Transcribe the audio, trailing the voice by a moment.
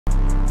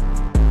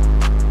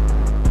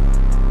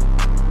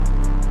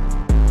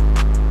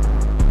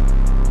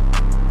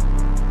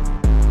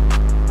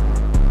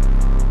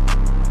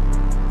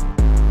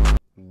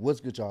What's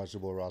good, y'all? It's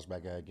your boy Ross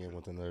back at again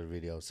with another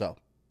video. So,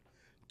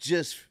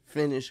 just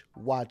finished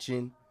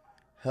watching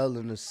Hell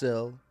in a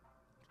Cell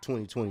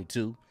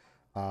 2022.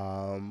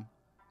 Wasn't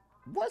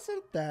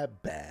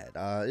that bad.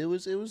 It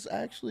was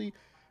actually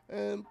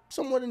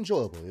somewhat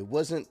enjoyable. It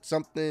wasn't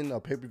a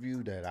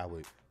pay-per-view that I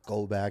would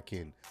go back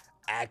and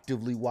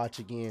actively watch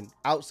again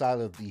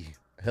outside of the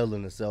Hell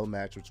in a Cell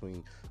match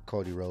between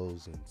Cody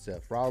Rhodes and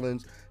Seth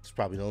Rollins. It's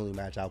probably the only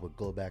match I would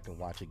go back and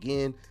watch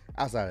again.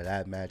 Outside of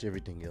that match,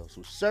 everything else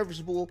was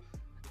serviceable,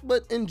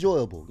 but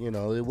enjoyable. You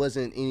know, it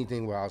wasn't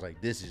anything where I was like,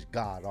 this is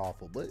god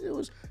awful, but it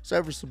was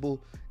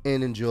serviceable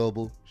and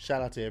enjoyable.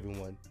 Shout out to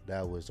everyone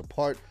that was a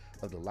part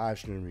of the live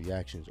stream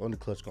reactions on the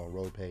Clutch Gone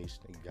Road page.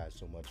 Thank you guys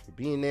so much for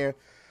being there.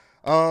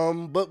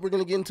 But we're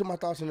gonna get into my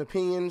thoughts and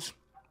opinions,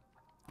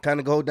 kind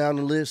of go down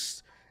the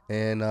list,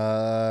 and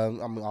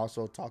I'm gonna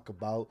also talk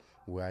about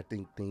where I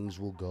think things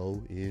will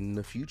go in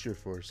the future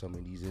for some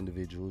of these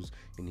individuals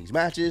in these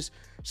matches.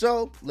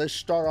 So let's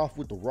start off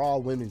with the Raw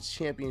Women's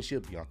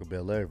Championship. Bianca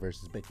Belair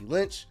versus Becky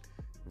Lynch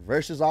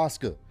versus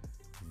Asuka.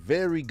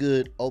 Very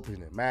good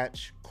opening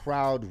match.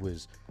 Crowd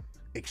was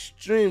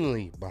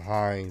extremely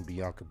behind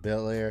Bianca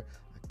Belair.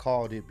 I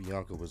called it.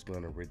 Bianca was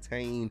going to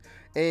retain,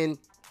 and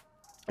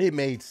it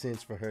made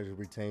sense for her to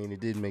retain.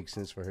 It didn't make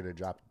sense for her to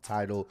drop the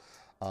title.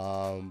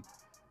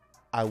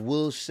 I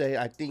will say,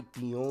 I think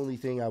the only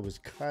thing I was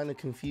kind of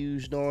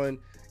confused on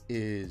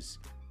is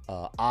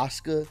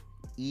Asuka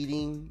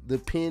eating the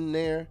pin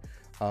there.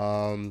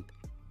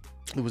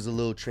 It was a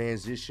little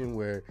transition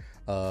where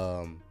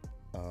I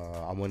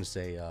want to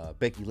say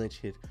Becky Lynch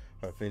hit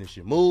her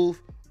finishing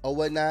move or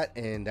whatnot,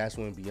 and that's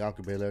when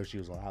Bianca Belair, she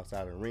was on the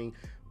outside of the ring.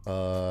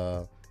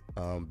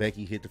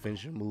 Becky hit the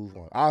finishing move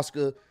on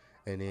Asuka,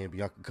 and then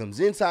Bianca comes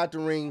inside the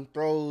ring,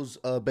 throws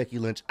Becky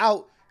Lynch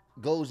out,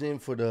 goes in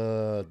for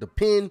the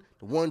pin,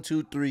 the 1,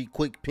 2, 3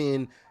 quick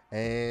pin,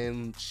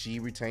 and she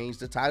retains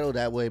the title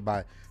that way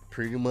by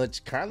pretty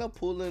much kind of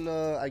pulling,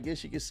 I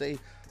guess you could say,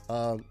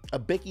 a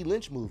Becky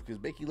Lynch move, because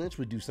Becky Lynch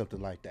would do something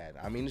like that.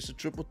 I mean, it's a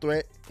triple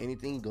threat.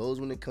 Anything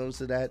goes when it comes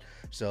to that.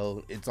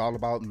 So it's all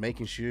about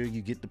making sure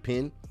you get the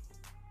pin.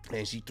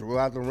 And she threw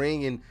out the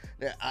ring, and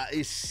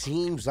it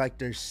seems like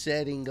they're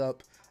setting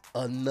up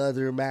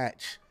another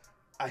match.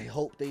 I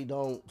hope they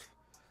don't.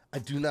 I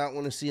do not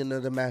want to see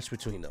another match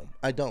between them.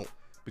 I don't.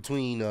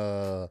 Between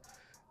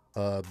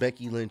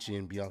Becky Lynch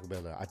and Bianca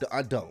Belair.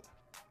 I don't.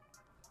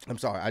 I'm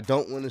sorry. I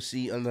don't want to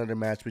see another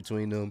match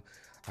between them.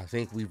 I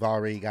think we've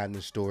already gotten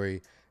the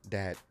story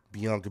that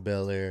Bianca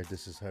Belair,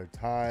 this is her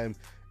time.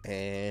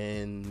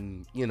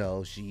 And, you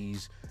know,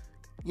 she's,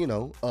 you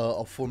know,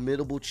 a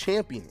formidable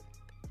champion.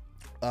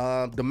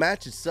 The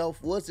match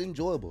itself was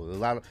enjoyable. A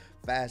lot of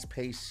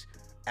fast-paced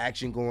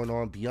action going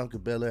on. Bianca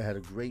Belair had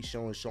a great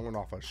showing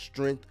off her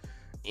strength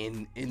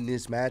in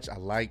this match. I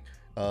like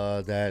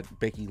that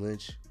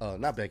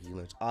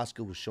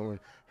Asuka was showing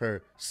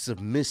her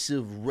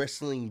submissive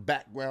wrestling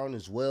background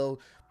as well,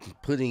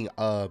 putting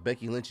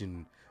Becky Lynch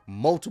in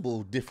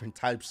multiple different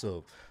types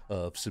of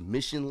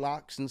submission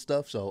locks and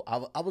stuff. So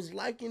I was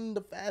liking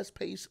the fast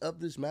pace of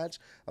this match.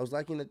 I was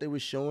liking that they were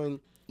showing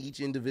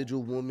each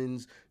individual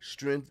woman's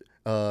strength,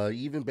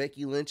 even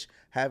Becky Lynch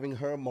having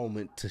her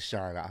moment to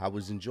shine. I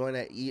was enjoying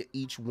that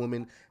each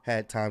woman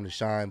had time to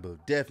shine,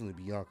 but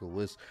definitely Bianca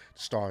was the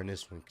star in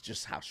this one,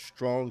 just how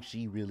strong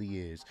she really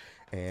is.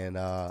 And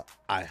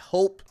I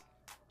hope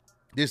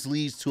this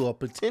leads to a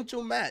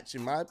potential match,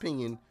 in my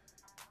opinion,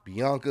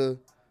 Bianca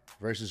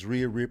versus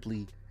Rhea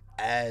Ripley,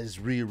 as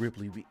Rhea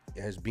Ripley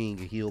as being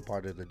a heel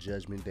part of the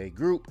Judgment Day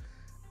group.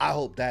 I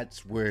hope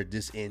that's where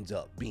this ends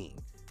up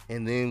being,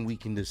 and then we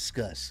can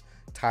discuss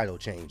title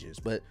changes.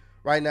 But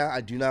right now, I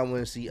do not want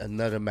to see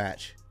another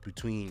match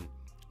between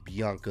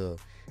Bianca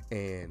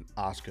and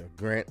Asuka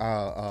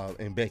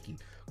and Becky.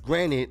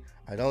 Granted,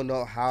 I don't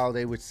know how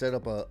they would set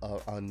up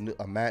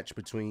a match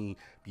between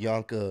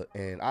Bianca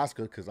and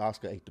Asuka, because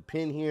Asuka ate the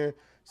pin here.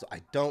 So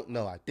I don't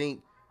know. I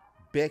think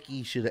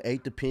Becky should have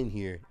ate the pin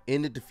here,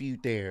 ended the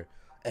feud there,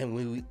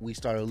 and we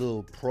start a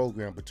little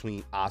program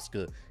between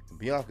Asuka and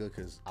Bianca,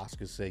 because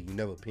Asuka said, "You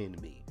never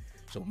pinned me."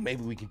 So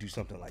maybe we can do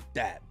something like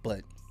that.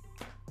 But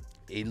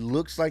it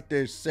looks like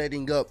they're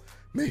setting up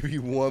maybe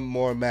one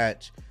more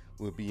match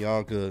with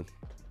Bianca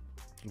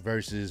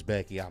versus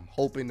Becky. I'm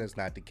hoping that's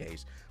not the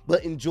case.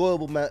 But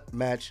enjoyable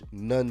match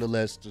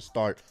nonetheless to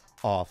start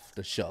off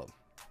the show.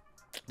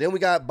 Then we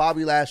got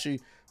Bobby Lashley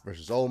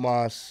versus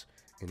Omos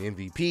and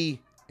MVP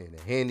in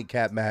a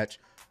handicap match.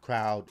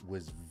 Crowd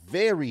was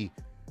very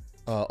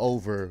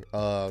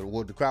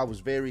the crowd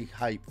was very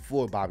hyped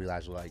for Bobby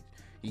Lashley. Like,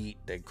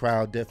 the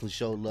crowd definitely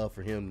showed love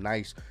for him.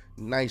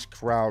 Nice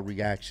crowd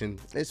reaction.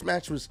 This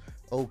match was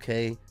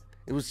okay.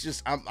 It was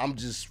just, I'm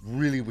just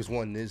really was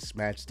wanting this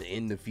match to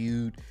end the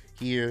feud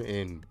here,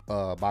 and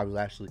Bobby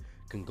Lashley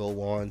can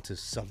go on to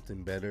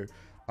something better.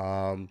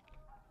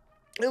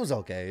 It was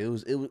okay.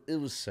 It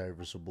was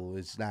serviceable.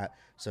 It's not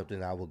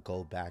something I would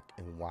go back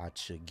and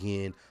watch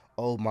again.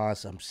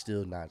 Omos, I'm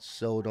still not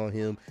sold on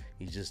him.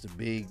 He's just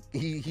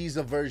he's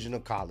a version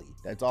of Kali.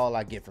 That's all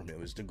I get from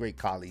him. It's the great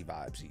Kali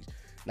vibes.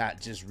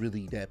 not just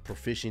really that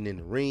proficient in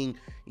the ring.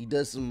 He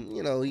does some,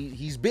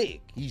 he's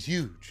big, he's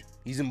huge,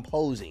 he's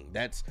imposing.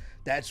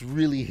 That's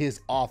really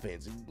his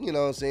offense. You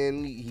know what I'm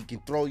saying? He can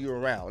throw you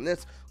around. And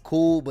that's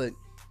cool, but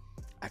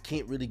I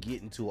can't really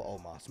get into an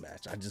Omos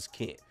match. I just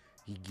can't.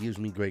 He gives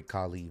me great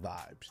Khali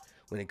vibes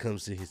when it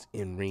comes to his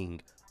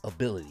in-ring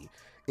ability.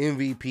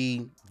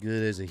 MVP,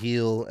 good as a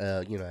heel,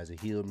 as a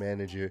heel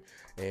manager.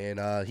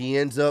 And he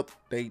ends up,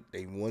 they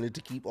wanted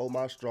to keep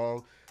Omos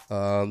strong.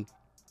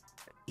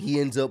 He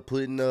ends up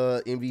putting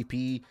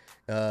MVP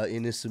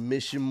in his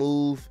submission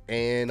move,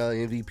 and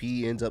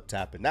MVP ends up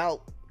tapping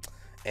out.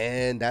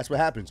 And that's what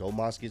happens.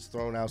 Omos gets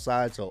thrown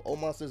outside, so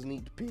Omos doesn't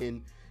eat the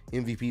pin.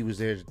 MVP was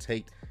there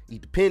to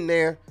eat the pin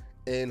there,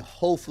 and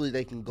hopefully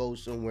they can go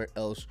somewhere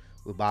else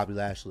with Bobby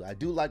Lashley. I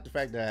do like the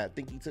fact that I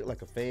think he took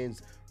like a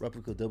fans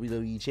replica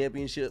WWE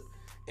championship,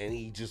 and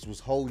he just was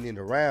holding it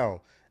around.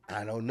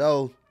 I don't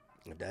know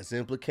if that's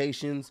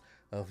implications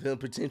of him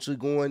potentially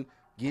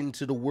getting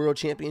to the world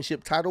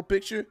championship title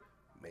picture.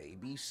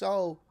 Maybe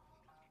so.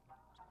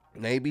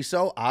 Maybe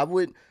so.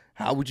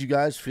 How would you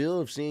guys feel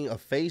of seeing a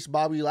face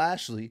Bobby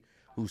Lashley,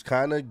 who's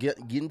kind of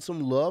getting some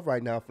love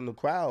right now from the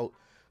crowd,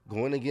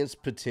 going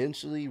against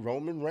potentially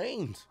Roman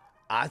Reigns?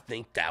 I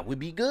think that would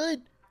be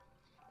good.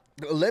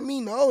 Let me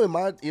know.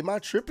 Am I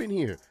tripping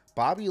here?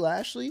 Bobby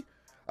Lashley,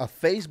 a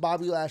face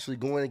Bobby Lashley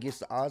going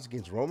against the odds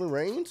against Roman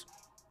Reigns,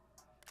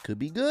 could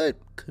be good.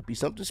 Could be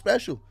something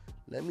special.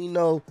 Let me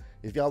know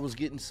if y'all was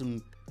getting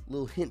some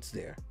little hints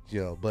there.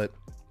 But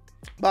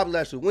Bobby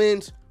Lashley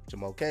wins, which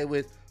I'm okay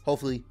with.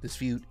 Hopefully this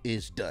feud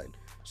is done.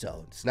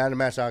 So it's not a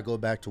match I'll go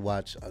back to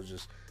watch.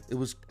 It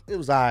was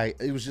alright.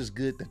 It was just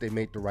good that they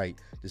made the right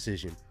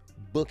decision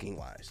booking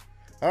wise.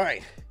 All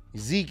right,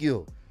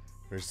 Ezekiel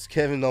versus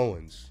Kevin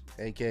Owens,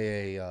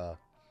 aka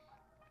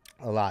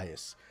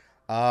Elias.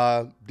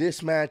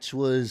 This match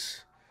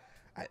was,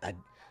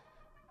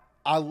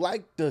 I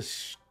like the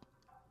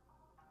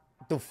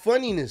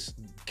funniness.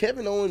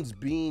 Kevin Owens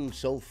being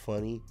so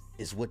funny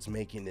is what's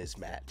making this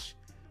match.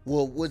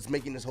 Well, what's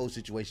making this whole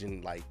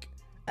situation like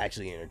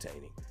actually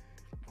entertaining.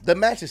 The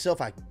match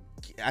itself,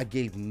 I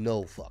gave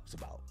no fucks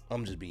about.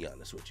 I'm just being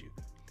honest with you.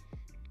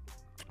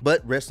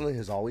 But wrestling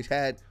has always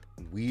had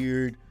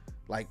weird,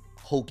 like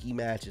hokey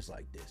matches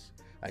like this.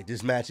 Like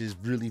this match is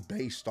really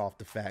based off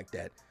the fact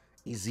that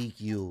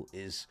Ezekiel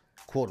is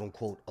quote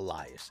unquote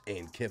Elias,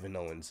 and Kevin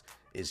Owens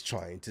is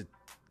trying to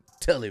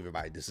tell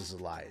everybody this is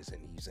Elias,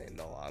 and he's saying,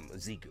 no, I'm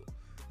Ezekiel.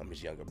 I'm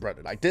his younger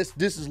brother. Like this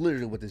is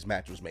literally what this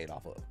match was made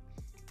off of.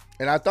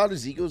 And I thought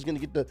Ezekiel was gonna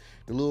get the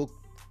little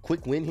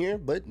quick win here,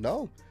 but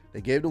no. They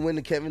gave the win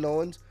to Kevin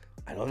Owens.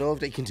 I don't know if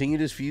they continue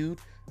this feud.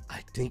 I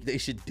think they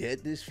should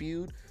dead this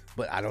feud,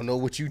 but I don't know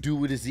what you do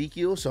with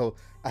Ezekiel, so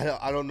I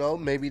don't know.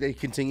 Maybe they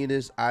continue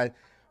this. I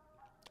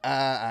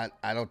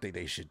don't think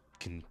they should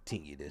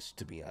continue this,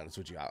 to be honest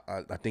with you.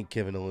 I think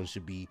Kevin Owens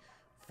should be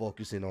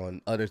focusing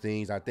on other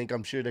things.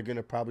 I'm sure they're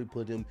gonna probably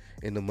put him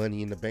in the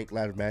Money in the Bank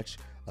ladder match,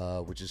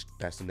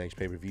 that's the next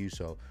pay-per-view.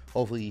 So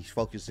hopefully he's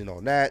focusing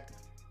on that,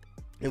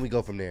 and we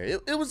go from there.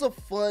 It was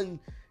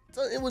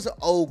an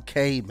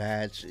okay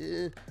match.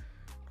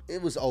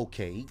 It was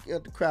okay.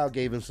 The crowd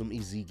gave him some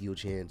Ezekiel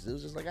chants. It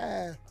was just like,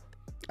 all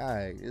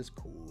right, it's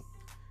cool.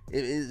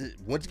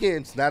 Once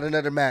again, it's not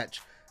another match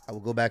I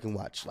will go back and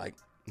watch. Like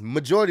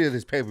majority of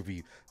this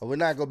pay-per-view, I would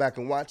not go back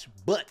and watch.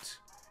 But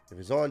if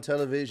it's on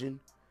television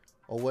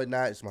or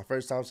whatnot, it's my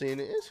first time seeing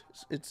it.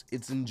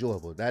 It's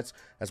enjoyable. That's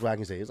what I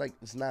can say.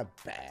 It's not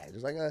bad.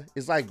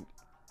 It's like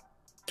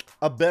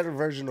a better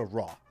version of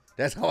Raw.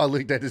 That's how I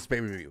looked at this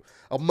pay-per-view.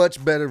 A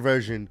much better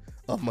version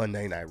of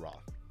Monday Night Raw.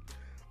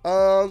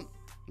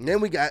 Then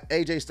we got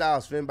AJ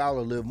Styles, Finn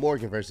Balor, Liv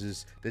Morgan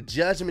versus the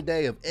Judgment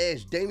Day of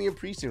Edge, Damian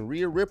Priest, and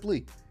Rhea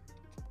Ripley.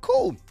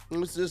 Cool.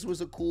 This was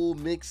a cool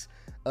mix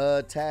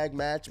tag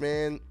match,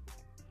 man.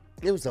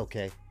 It was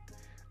okay.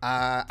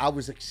 I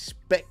was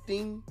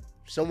expecting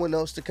someone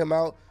else to come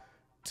out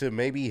to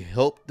maybe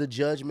help the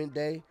Judgment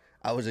Day.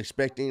 I was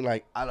expecting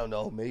maybe I don't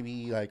know.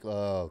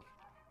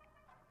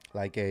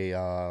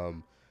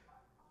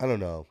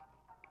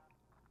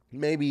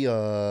 Maybe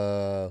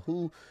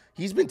who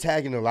he's been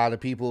tagging a lot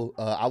of people.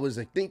 I was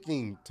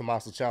thinking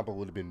Tommaso Ciampa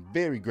would have been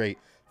very great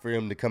for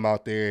him to come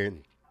out there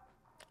and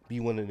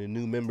be one of the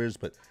new members,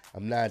 but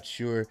I'm not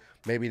sure.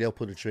 Maybe they'll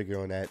put a trigger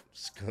on that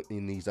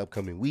in these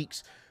upcoming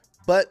weeks.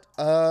 But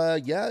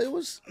yeah, it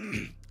was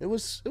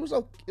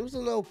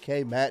an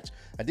okay match.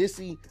 I did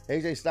see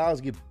AJ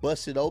Styles get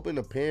busted open.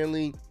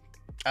 Apparently,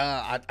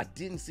 I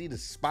didn't see the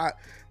spot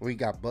where he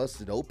got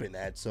busted open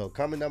at. So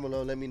comment down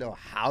below, let me know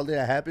how did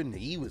that happen.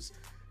 He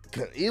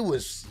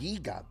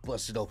got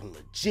busted open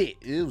legit.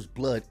 It was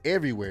blood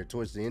everywhere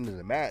towards the end of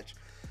the match.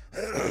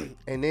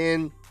 And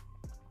then,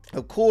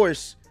 of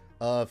course,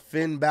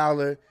 Finn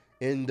Balor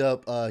ended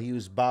up, he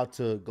was about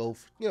to go,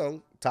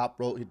 top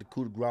rope, hit the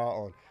coup de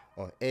grace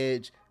on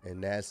Edge.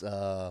 And that's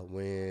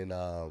when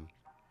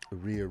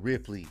Rhea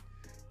Ripley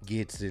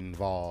gets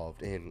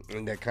involved. And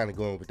they're kind of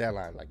going with that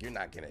line, like, you're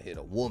not going to hit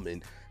a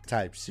woman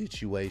type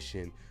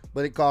situation.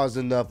 But it caused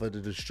enough of the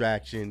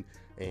distraction.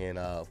 and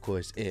of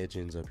course Edge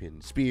ends up hitting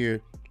the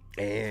spear,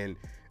 and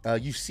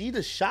you see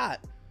the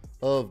shot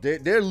of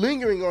they're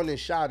lingering on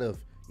this shot of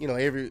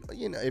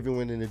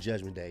everyone in the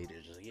Judgment Day.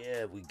 They're just like,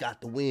 yeah, we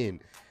got the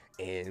win,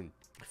 and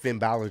Finn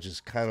Balor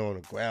just kind of on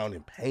the ground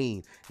in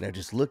pain, and they're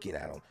just looking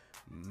at him.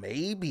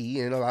 Maybe,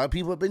 and a lot of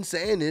people have been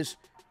saying this,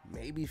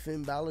 maybe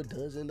Finn Balor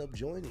does end up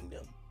joining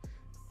them.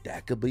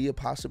 That could be a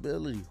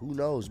possibility. Who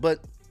knows? But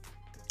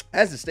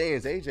as it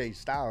stands, AJ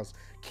Styles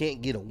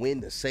can't get a win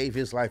to save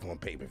his life on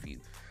pay-per-view.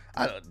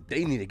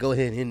 They need to go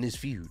ahead and end this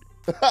feud.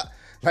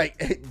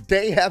 Like,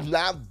 they have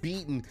not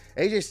beaten,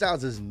 AJ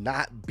Styles has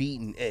not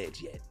beaten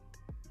Edge yet.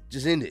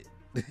 Just end it.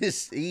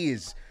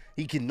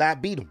 He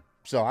cannot beat him.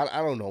 So I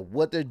don't know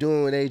what they're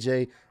doing with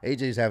AJ.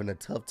 AJ's having a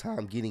tough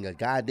time getting a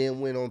goddamn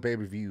win on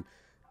pay-per-view.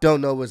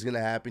 Don't know what's going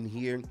to happen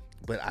here.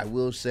 But I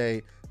will say,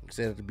 like I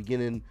said at the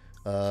beginning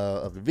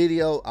of the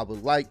video, I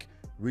would like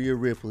Rhea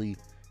Ripley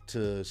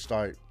to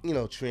start,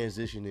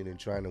 transitioning and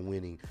trying to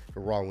winning the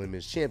Raw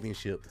Women's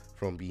Championship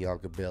from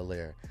Bianca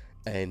Belair.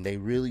 And they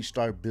really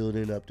start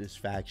building up this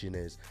faction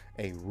as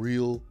a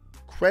real,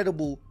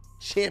 credible,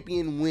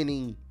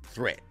 champion-winning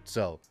threat.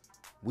 So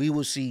we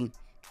will see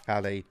how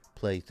they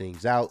play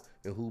things out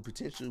and who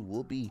potentially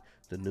will be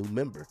the new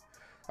member.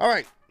 All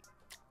right,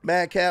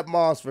 Madcap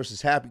Moss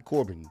versus Happy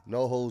Corbin,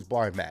 no holds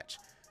barred match.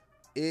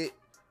 It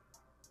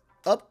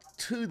up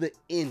to the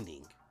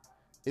ending,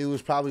 it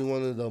was probably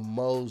one of the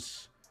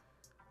most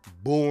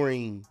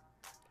boring.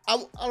 I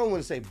don't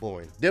want to say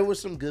boring. There were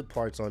some good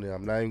parts on it.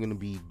 I'm not even going to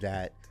be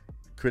that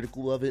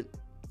critical of it.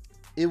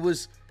 It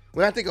was,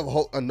 when I think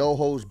of a no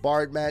holds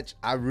barred match,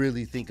 I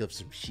really think of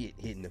some shit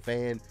hitting the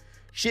fan.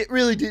 Shit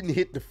really didn't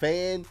hit the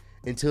fan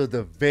until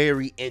the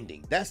very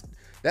ending. That's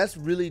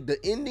really the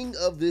ending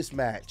of this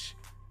match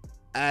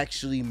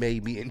actually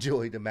made me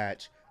enjoy the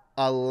match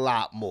a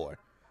lot more.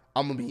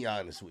 I'm gonna be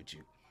honest with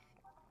you.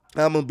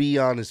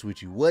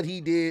 What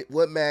he did,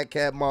 what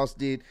Madcap Moss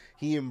did,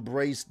 he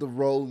embraced the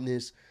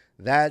roadness.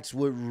 That's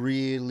what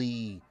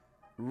really,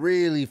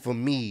 really, for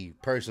me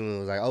personally,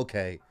 was like,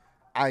 okay,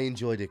 I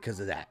enjoyed it because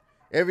of that.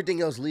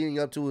 Everything else leading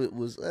up to it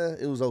was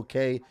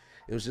okay.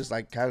 It was just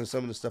like kind of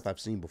some of the stuff I've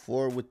seen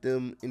before with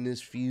them in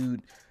this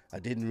feud. I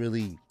didn't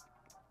really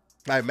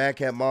like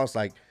Madcap Moss.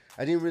 Like,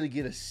 I didn't really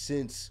get a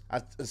sense.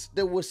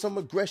 There was some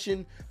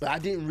aggression, but I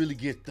didn't really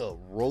get the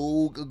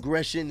rogue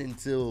aggression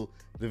until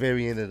the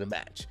very end of the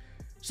match.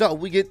 So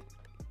we get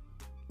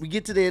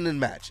to the end of the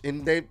match,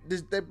 and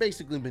they've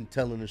basically been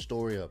telling the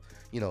story of,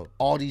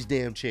 all these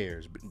damn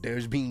chairs.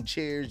 There's being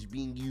chairs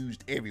being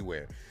used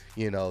everywhere.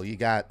 You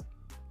got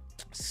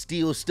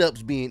steel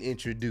steps being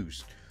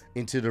introduced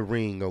into the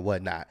ring or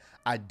whatnot.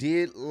 I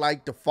did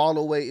like the fall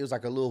away. It was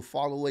like a little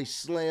fall away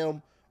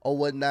slam or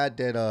whatnot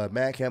that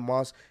Madcap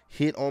Moss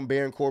hit on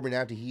Baron Corbin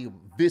after he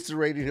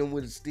eviscerated him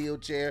with a steel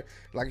chair.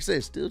 Like I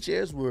said, steel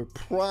chairs were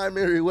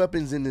primary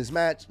weapons in this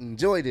match.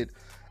 Enjoyed it.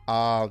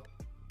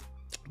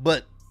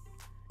 But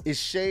it's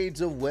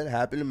shades of what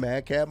happened to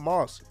Madcap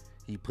Moss.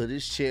 He put a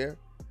chair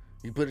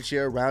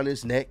around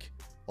his neck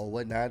or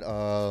whatnot.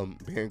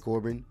 Baron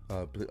Corbin,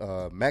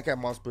 Madcap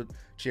Moss put a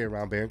chair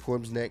around Baron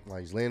Corbin's neck while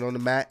he's laying on the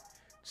mat.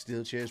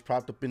 Steel chairs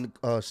propped up in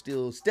the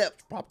steel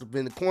steps propped up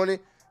in the corner.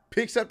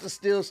 Picks up the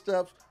steel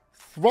steps,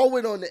 throw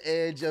it on the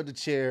edge of the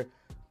chair.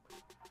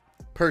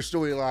 Per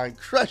storyline,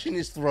 crushing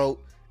his throat.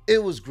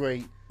 It was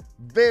great,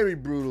 very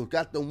brutal.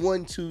 Got the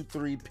 1, 2,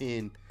 3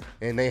 pin,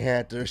 and they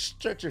had to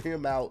stretcher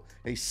him out.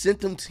 He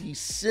sent him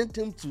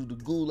to the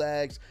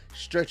gulags,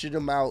 stretchered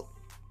him out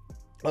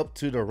up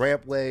to the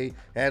rampway,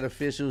 had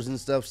officials and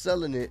stuff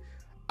selling it.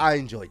 I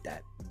enjoyed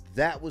that.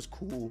 That was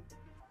cool.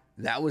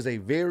 That was a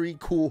very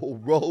cool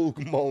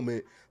rogue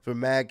moment for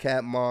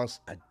Madcap Moss.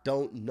 I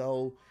don't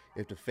know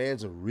if the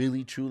fans are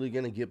really truly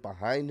going to get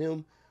behind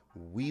him.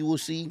 We will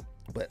see.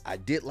 But I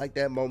did like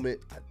that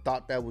moment. I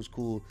thought that was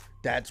cool.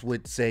 That's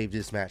what saved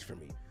this match for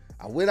me.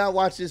 When I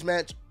watch this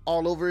match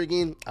all over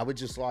again, I would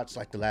just watch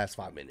like the last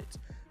 5 minutes,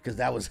 because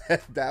that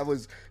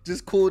was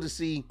just cool to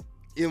see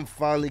him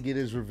finally get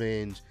his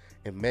revenge,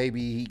 and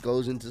maybe he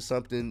goes into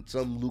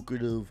some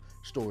lucrative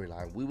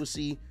storyline. We will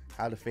see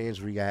how the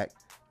fans react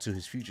to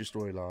his future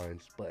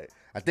storylines, but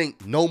I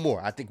think no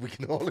more. I think we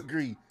can all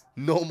agree,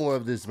 no more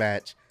of this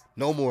match,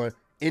 no more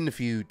in the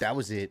feud. That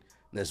was it.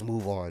 Let's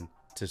move on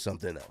to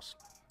something else.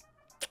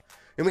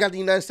 And we got the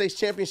United States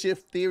Championship,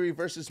 Theory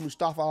versus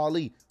Mustafa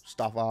Ali.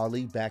 Mustafa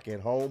Ali back at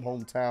home,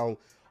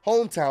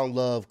 hometown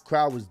love.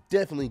 Crowd was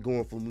definitely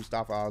going for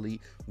Mustafa Ali.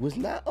 Was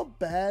not a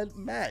bad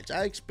match.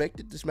 I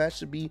expected this match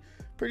to be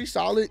pretty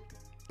solid,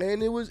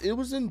 and it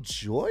was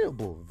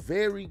enjoyable.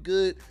 Very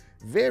good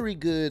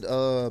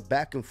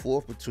back and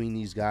forth between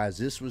these guys.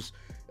 This was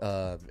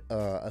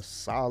a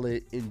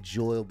solid,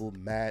 enjoyable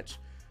match.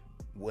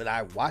 Would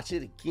I watch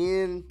it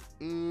again?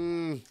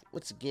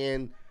 Once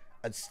again,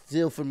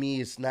 still for me,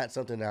 it's not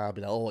something that I'll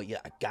be like, oh yeah,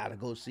 I gotta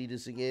go see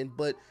this again.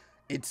 But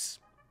it's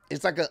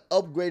like an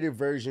upgraded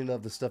version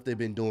of the stuff they've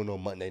been doing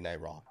on Monday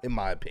Night Raw, in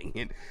my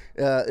opinion.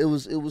 It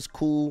was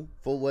cool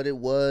for what it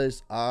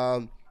was.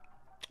 I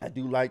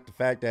do like the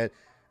fact that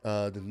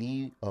the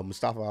knee,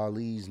 Mustafa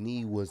Ali's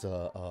knee was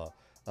a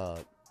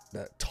the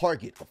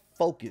target, a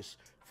focus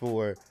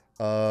for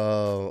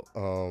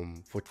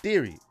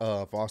Theory,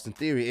 for Austin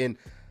Theory. And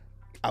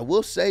I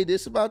will say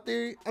this about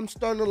Theory: I'm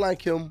starting to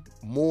like him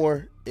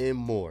more and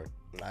more.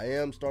 I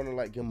am starting to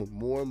like him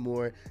more and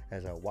more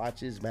as I watch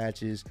his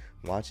matches,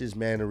 watch his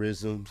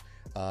mannerisms.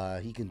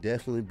 He can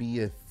definitely be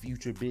a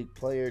future big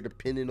player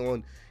depending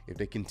on if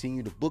they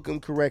continue to book him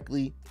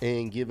correctly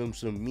and give him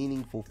some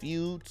meaningful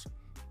feuds.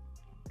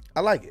 I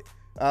like it.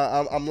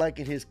 I'm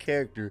liking his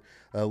character.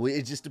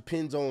 It just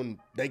depends on,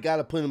 they got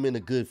to put him in a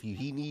good feud.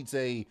 He needs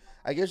I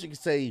guess you could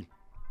say,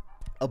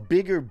 a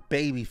bigger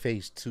baby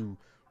face to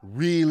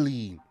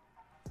really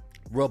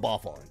rub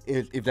off on,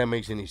 if that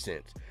makes any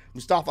sense.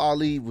 Mustafa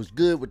Ali was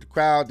good with the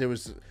crowd. There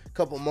was a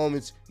couple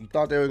moments you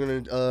thought they were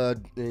gonna,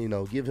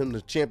 give him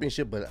the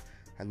championship, but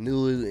I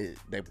knew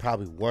they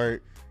probably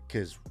weren't,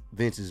 because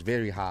Vince is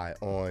very high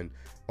on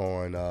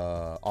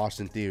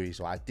Austin Theory.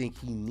 So I think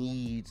he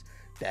needs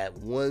that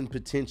one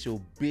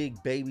potential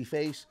big baby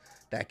face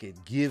that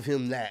could give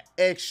him that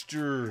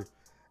extra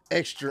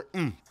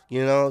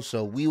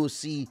So we will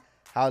see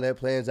how that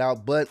plans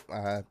out. But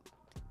I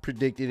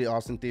predicted it.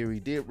 Austin Theory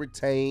did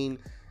retain,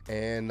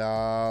 and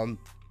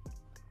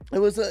it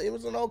was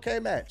an okay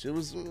match. It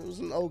was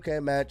an okay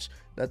match.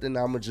 Nothing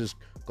I'm gonna just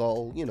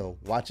go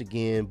watch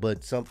again,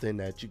 but something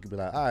that you could be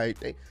like, all right,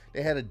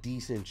 they had a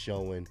decent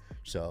showing,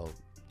 so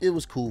it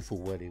was cool for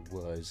what it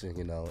was.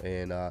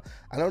 And I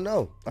don't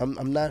know.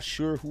 I'm not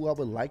sure who I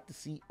would like to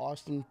see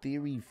Austin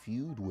Theory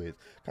feud with.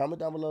 Comment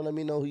down below. Let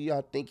me know who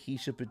y'all think he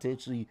should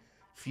potentially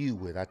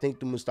feud with. I think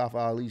the Mustafa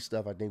Ali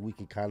stuff, I think we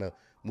can kind of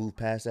move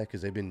past that,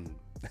 because they've been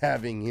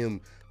having him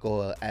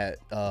go at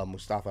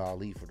Mustafa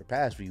Ali for the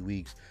past few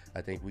weeks.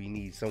 I think we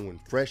need someone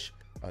fresh,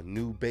 a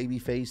new baby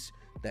face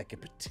that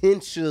could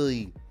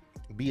potentially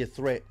be a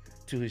threat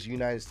to his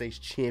United States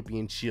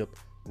Championship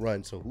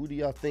run. So who do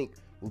y'all think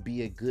would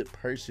be a good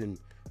person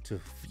to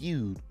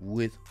feud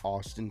with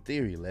Austin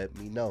Theory? Let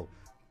me know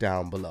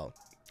down below.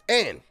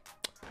 And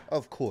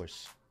of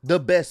course, the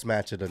best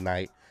match of the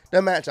night,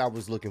 the match I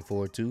was looking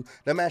forward to,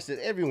 the match that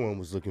everyone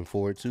was looking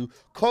forward to,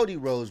 Cody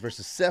Rhodes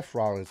versus Seth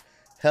Rollins,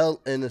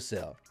 Hell in a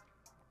Cell.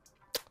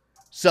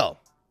 So,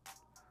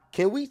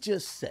 can we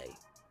just say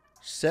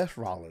Seth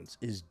Rollins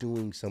is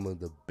doing some of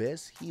the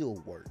best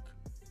heel work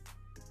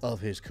of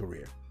his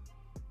career?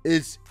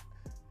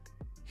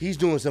 He's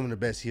doing some of the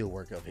best heel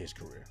work of his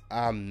career.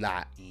 I'm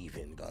not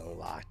even gonna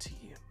lie to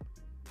you.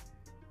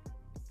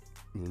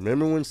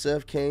 Remember when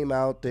Seth came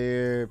out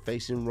there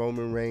facing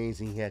Roman Reigns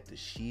and he had the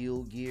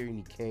Shield gear and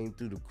he came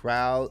through the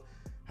crowd,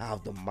 how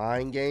the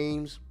mind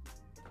games?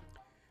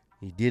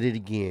 He did it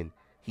again.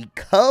 He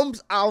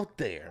comes out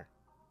there.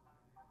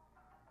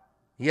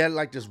 He had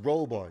like this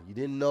robe on. You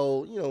didn't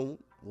know,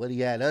 what he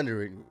had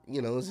under it.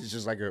 This is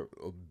just like a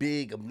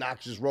big,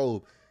 obnoxious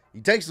robe. He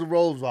takes the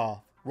robe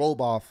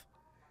off,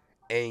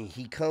 and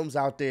he comes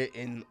out there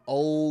in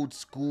old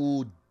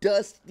school,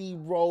 Dusty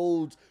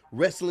Rhodes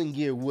wrestling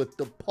gear with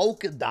the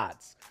polka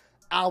dots.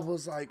 I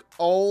was like,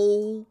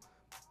 oh,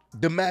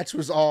 the match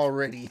was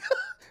already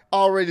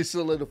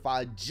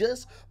solidified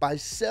just by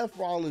Seth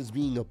Rollins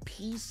being a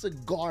piece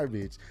of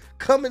garbage,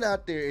 coming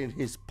out there in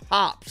his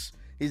pops,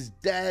 his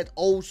dad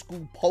old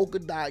school polka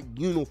dot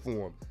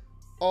uniform,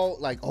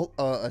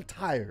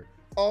 attire.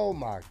 Oh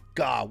my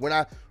God! When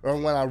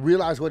I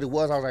realized what it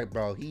was, I was like,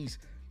 bro, he's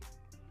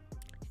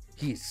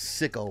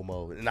sicko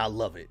mode, and I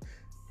love it.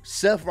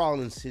 Seth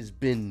Rollins has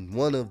been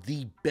one of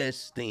the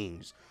best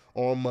things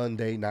on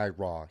Monday Night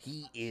Raw.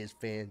 He is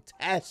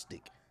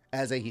fantastic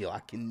as a heel. I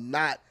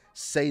cannot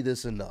say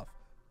this enough.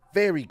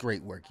 Very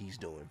great work he's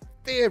doing.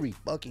 Very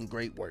fucking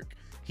great work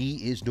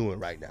he is doing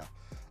right now.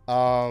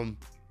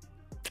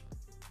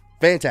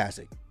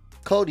 Fantastic.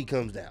 Cody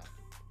comes down.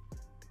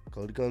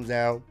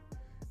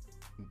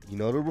 You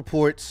know the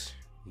reports.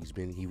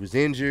 He was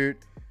injured.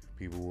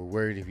 People were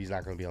worried if he's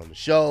not going to be on the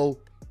show.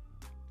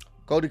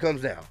 Cody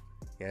comes down.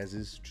 He has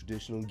his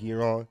traditional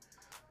gear on.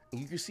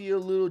 And you can see a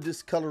little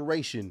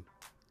discoloration,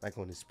 like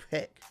on his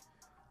pec,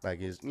 like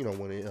his,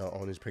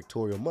 on his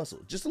pectoral muscle,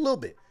 just a little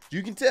bit.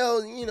 You can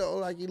tell,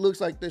 like he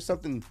looks like there's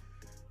something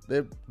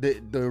that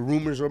the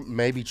rumors are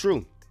maybe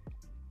true.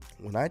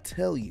 When I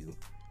tell you,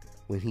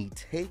 when he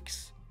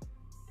takes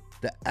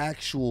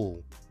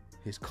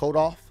his coat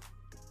off,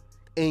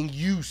 and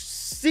you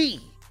see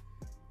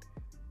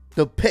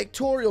the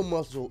pectoral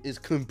muscle is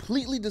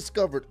completely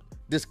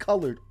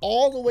discolored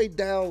all the way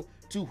down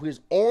to his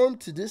arm,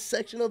 to this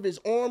section of his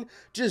arm,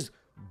 just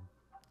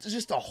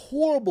a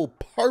horrible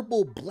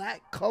purple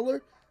black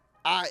color.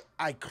 I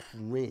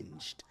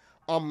cringed.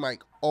 I'm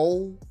like,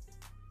 oh,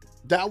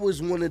 that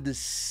was one of the,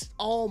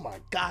 oh my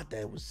God,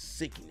 that was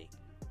sickening.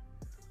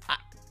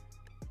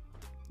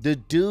 The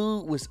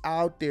dude was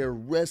out there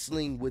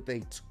wrestling with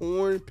a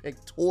torn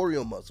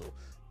pectoral muscle.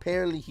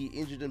 Apparently, he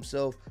injured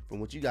himself, from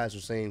what you guys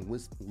were saying,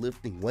 with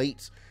lifting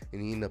weights,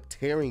 and he ended up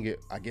tearing it,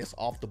 I guess,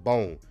 off the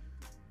bone.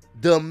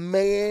 The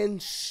man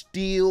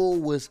still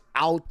was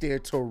out there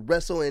to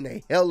wrestle in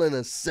a Hell in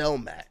a Cell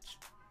match.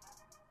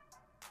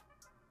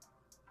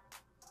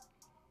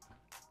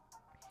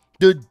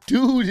 The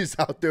dude is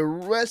out there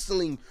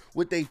wrestling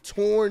with a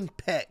torn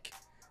pec,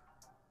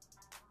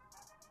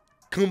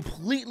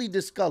 completely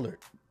discolored.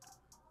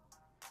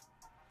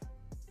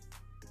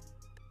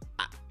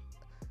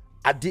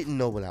 I didn't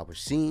know what I was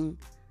seeing.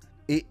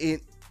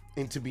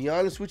 And to be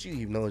honest with you,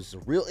 even though it's a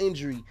real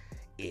injury,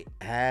 it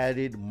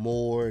added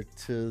more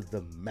to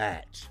the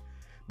match,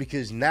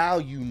 because now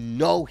you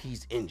know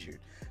he's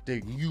injured,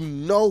 that you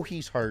know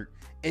he's hurt,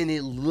 and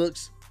it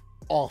looks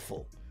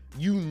awful.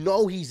 You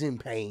know he's in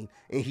pain,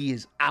 and he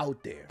is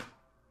out there.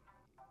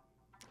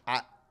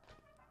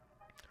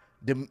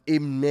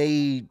 It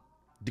made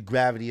the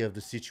gravity of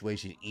the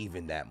situation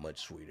even that much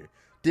sweeter.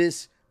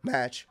 This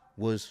match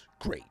was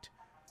great.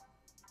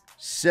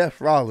 Seth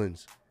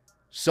Rollins,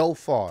 so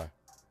far,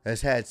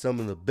 has had some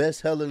of the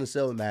best Hell in a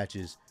Cell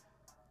matches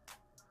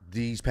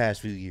these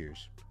past few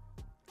years.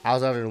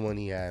 Outside of the one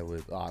he had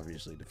with,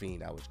 obviously, The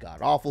Fiend, that was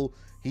god awful.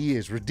 He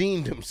has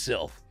redeemed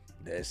himself.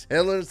 This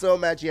Hell in a Cell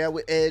match he had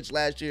with Edge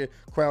last year,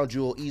 Crown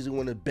Jewel, easily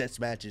one of the best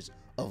matches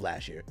of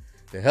last year.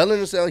 The Hell in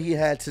a Cell he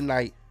had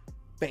tonight,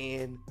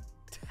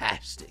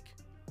 fantastic.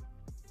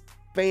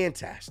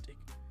 Fantastic.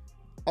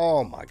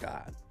 Oh my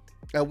God.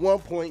 At one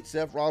point,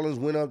 Seth Rollins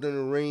went up in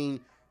the ring,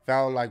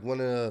 found like one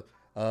of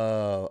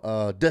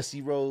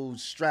Dusty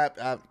Rhodes strap.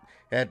 I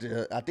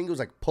think it was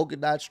like polka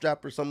dot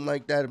strap or something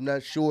like that. I'm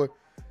not sure.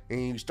 And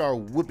he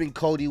started whipping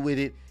Cody with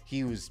it.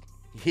 He was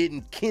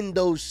hitting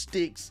kendo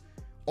sticks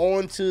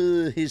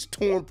onto his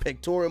torn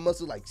pectoral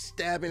muscle, like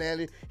stabbing at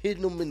it,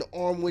 hitting him in the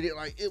arm with it.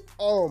 Like it.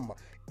 Oh my!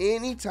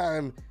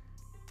 Anytime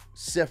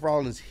Seth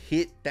Rollins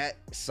hit that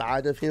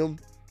side of him,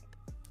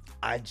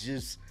 I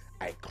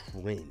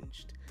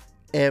cringed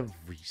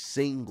every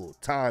single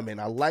time. And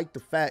I like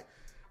the fact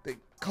that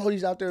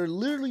Cody's out there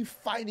literally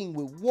fighting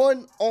with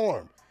one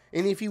arm.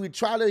 And if he would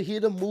try to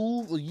hit a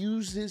move or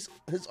use his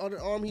other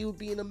arm, he would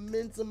be in an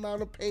immense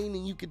amount of pain,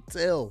 and you could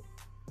tell.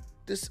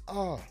 This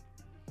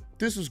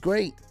was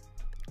great.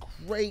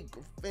 Great,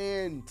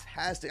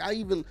 fantastic. I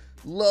even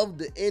loved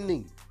the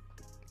ending.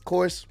 Of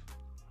course,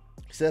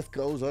 Seth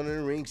goes under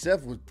the ring.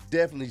 Seth would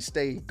definitely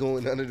stay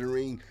going under the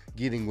ring,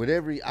 getting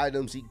whatever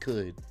items he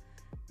could.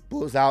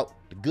 Pulls out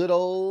the good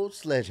old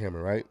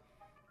sledgehammer, right?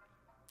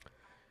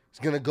 He's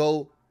going to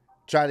go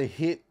try to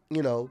hit,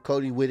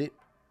 Cody with it.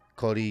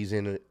 Cody's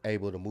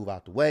able to move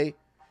out the way.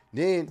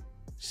 Then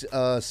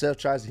Seth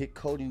tries to hit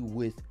Cody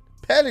with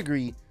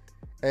pedigree,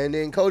 and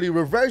then Cody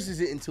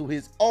reverses it into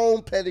his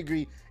own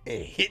pedigree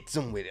and hits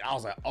him with it. I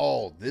was like,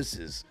 oh, this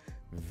is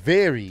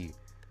very,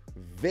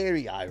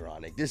 very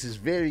ironic. This is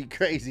very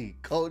crazy.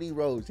 Cody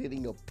Rhodes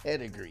hitting a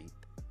pedigree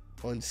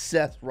on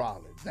Seth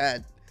Rollins.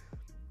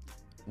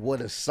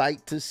 What a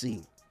sight to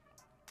see.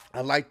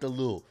 I like the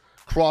little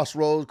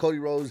crossroads.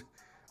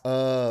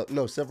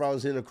 Seth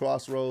Rollins hitting a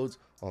crossroads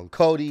on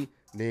Cody.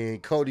 Then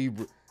Cody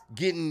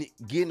getting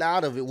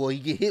out of it. Well, he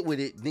get hit with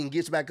it, then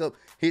gets back up,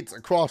 hits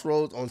a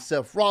crossroads on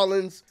Seth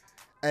Rollins.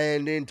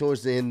 And then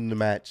towards the end of the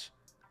match,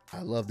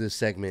 I love this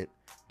segment,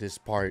 this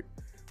part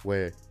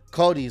where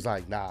Cody's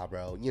like, nah,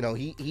 bro.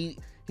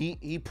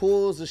 He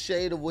pulls a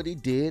shade of what he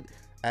did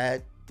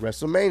at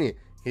WrestleMania.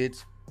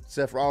 Hits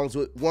Seth Rollins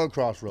with one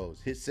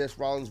crossroads. Hits Seth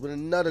Rollins with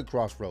another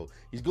crossroad.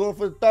 He's going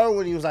for the third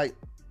one. He was like,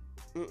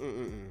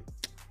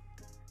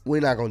 we're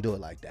not going to do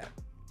it like that.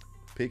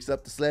 Picks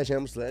up the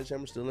sledgehammer.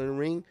 Sledgehammer still in the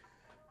ring.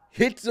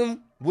 Hits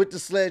him with the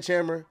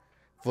sledgehammer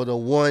for the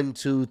 1,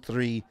 2,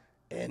 3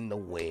 and the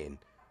win.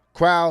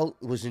 Crowd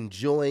was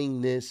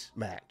enjoying this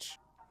match.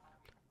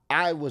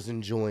 I was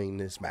enjoying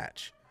this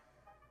match.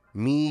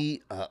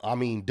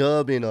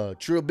 Dub and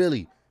Trill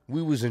Billy,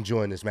 we was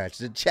enjoying this match.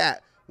 The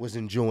chat was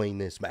enjoying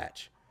this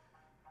match.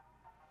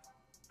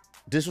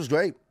 This was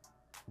great.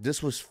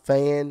 This was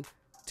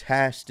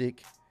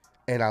fantastic,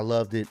 and I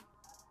loved it.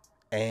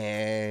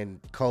 And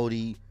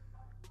Cody,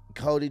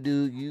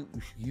 dude,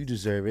 you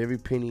deserve every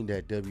penny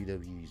that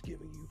WWE is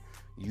giving you.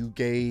 You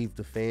gave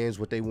the fans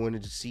what they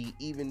wanted to see,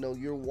 even though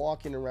you're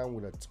walking around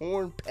with a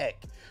torn pec.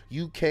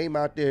 You came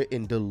out there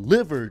and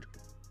delivered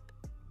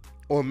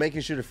on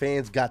making sure the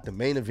fans got the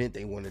main event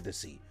they wanted to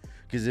see.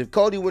 Because if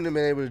Cody wouldn't have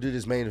been able to do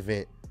this main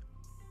event,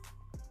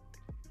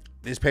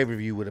 this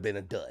pay-per-view would have been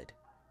a dud.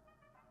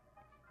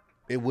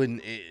 It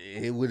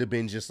would have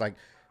been just like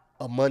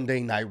a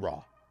Monday Night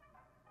Raw.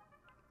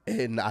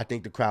 And I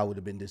think the crowd would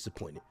have been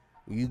disappointed.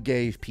 You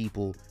gave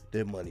people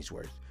their money's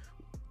worth.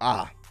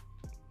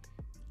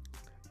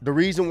 The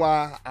reason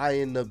why I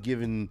end up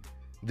giving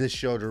this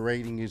show the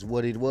rating is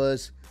what it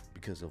was,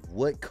 because of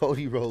what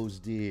Cody Rhodes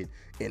did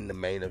in the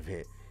main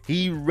event.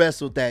 He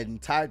wrestled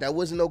that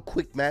wasn't no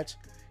quick match.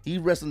 He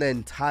wrestled that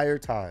entire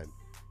time,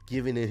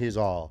 giving it his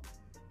all.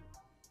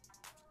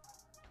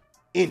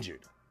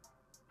 Injured.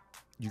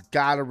 You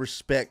gotta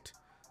respect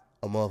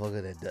a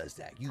motherfucker that does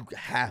that. You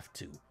have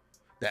to.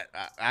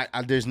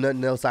 There's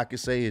nothing else I can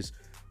say is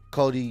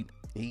Cody,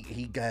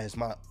 he has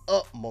my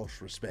utmost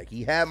respect.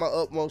 He had my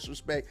utmost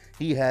respect.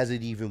 He has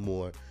it even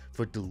more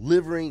for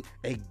delivering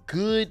a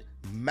good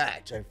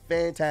match, a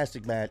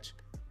fantastic match,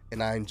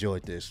 and I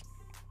enjoyed this.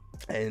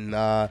 And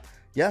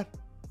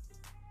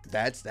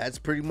that's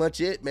pretty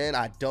much it, man.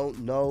 I don't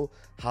know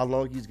how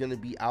long he's gonna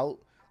be out.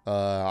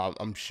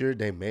 I'm sure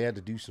they may have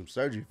to do some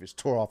surgery. If it's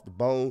tore off the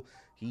bone,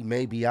 he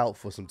may be out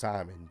for some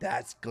time, and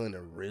that's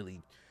gonna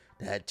really,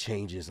 that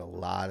changes a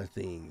lot of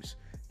things.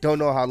 Don't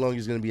know how long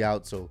he's gonna be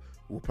out, so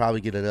we'll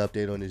probably get an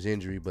update on his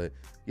injury. But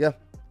yeah,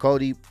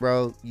 Cody,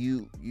 bro,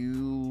 you,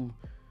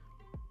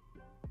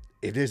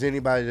 if there's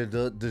anybody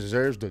that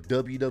deserves the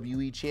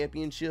WWE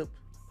Championship,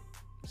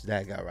 it's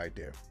that guy right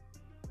there.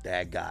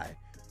 That guy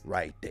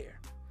right there.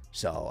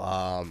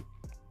 So,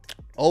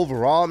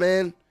 overall,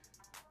 man,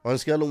 on a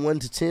scale of 1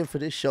 to 10 for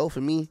this show,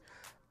 for me,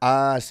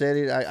 I said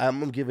it. I'm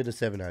gonna give it a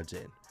 7 out of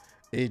 10.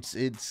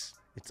 It's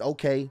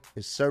okay.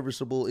 It's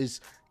serviceable.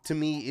 To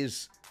me,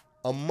 it's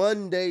a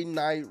Monday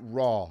Night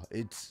Raw.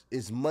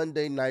 It's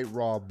Monday Night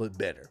Raw, but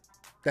better.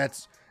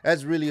 That's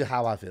really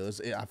how I feel.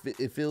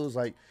 It feels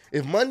like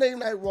if Monday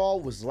Night Raw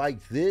was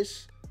like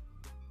this,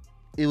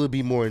 it would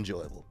be more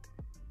enjoyable.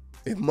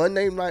 If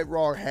Monday Night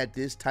Raw had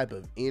this type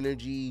of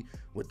energy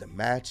with the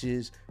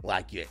matches,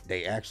 like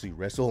they actually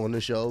wrestle on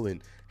the show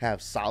and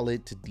have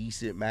solid to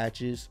decent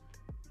matches,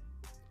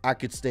 I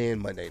could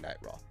stand Monday Night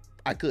Raw.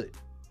 I could.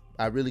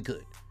 I really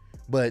could.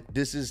 But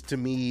this is, to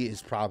me,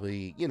 is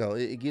probably,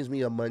 it gives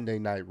me a Monday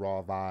Night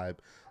Raw vibe.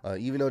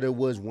 Even though there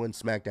was one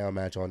SmackDown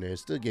match on there, it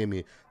still gave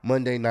me a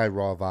Monday Night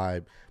Raw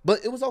vibe.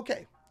 But it was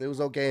okay. It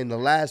was okay. And the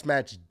last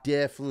match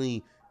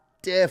definitely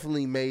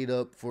made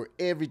up for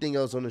everything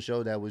else on the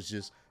show that was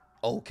just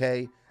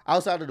okay.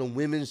 Outside of the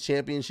women's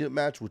championship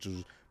match, which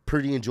was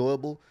pretty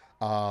enjoyable,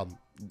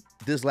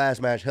 this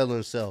last match, Hell in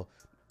a Cell,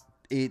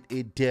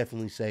 it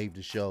definitely saved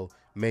the show,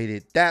 made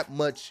it that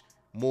much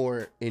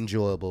more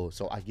enjoyable.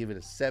 So I give it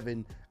a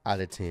 7 out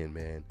of 10,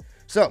 man.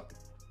 So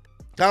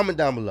comment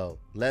down below,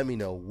 let me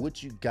know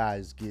what you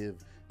guys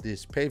give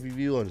this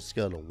pay-per-view on a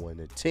scale of 1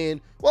 to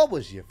 10. What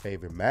was your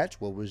favorite match?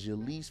 What was your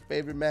least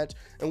favorite match?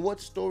 And what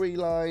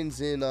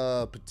storylines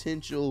and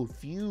potential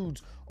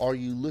feuds are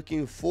you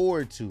looking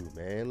forward to,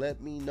 man?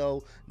 Let me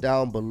know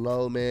down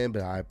below, man.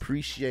 But I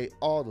appreciate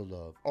all the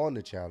love on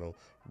the channel.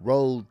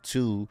 Road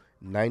to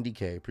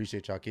 90K.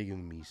 Appreciate y'all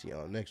kicking with me. See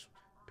y'all next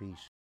one.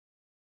 Peace.